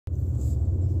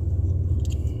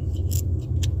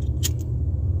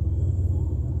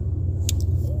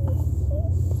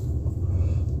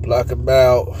Black and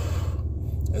mild,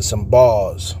 and some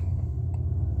bars.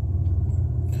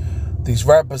 These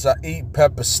rappers, I eat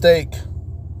pepper steak.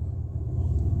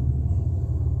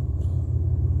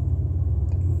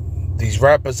 These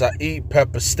rappers, I eat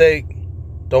pepper steak.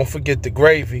 Don't forget the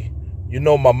gravy. You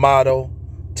know my motto.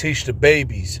 Teach the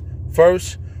babies.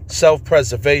 First,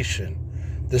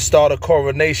 self-preservation. Then start a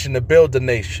coronation to build a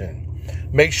nation.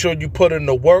 Make sure you put in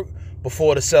the work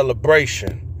before the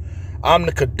celebration. I'm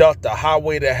the conductor,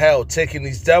 highway to hell, taking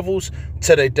these devils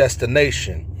to their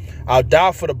destination. I'll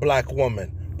die for the black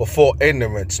woman before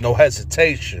ignorance, no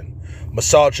hesitation.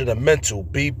 Massaging the mental,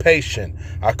 be patient.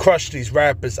 I crush these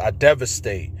rappers, I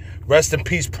devastate. Rest in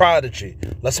peace, Prodigy.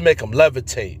 Let's make them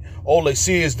levitate. All they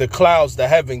see is the clouds, the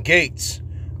heaven gates.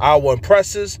 Our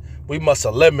impressors, we must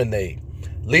eliminate.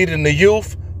 Leading the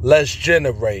youth, let's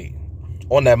generate.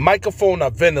 On that microphone, I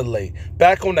ventilate.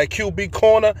 Back on that QB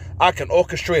corner, I can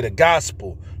orchestrate a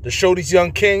gospel to show these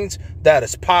young kings that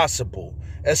it's possible.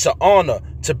 It's an honor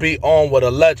to be on with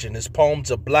a legend. His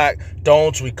poems are black,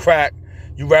 domes we crack.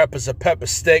 You rappers are pepper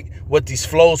steak, with these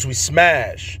flows we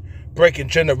smash. Breaking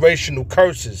generational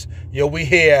curses, yo, we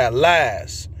here at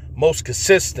last. Most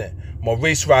consistent,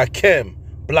 Maurice Rakim,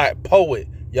 black poet,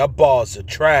 your bars are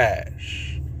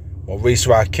trash. Maurice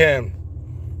Rakim,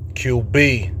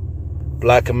 QB,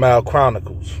 Black and Mild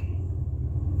Chronicles.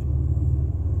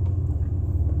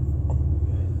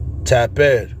 Tap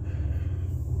in.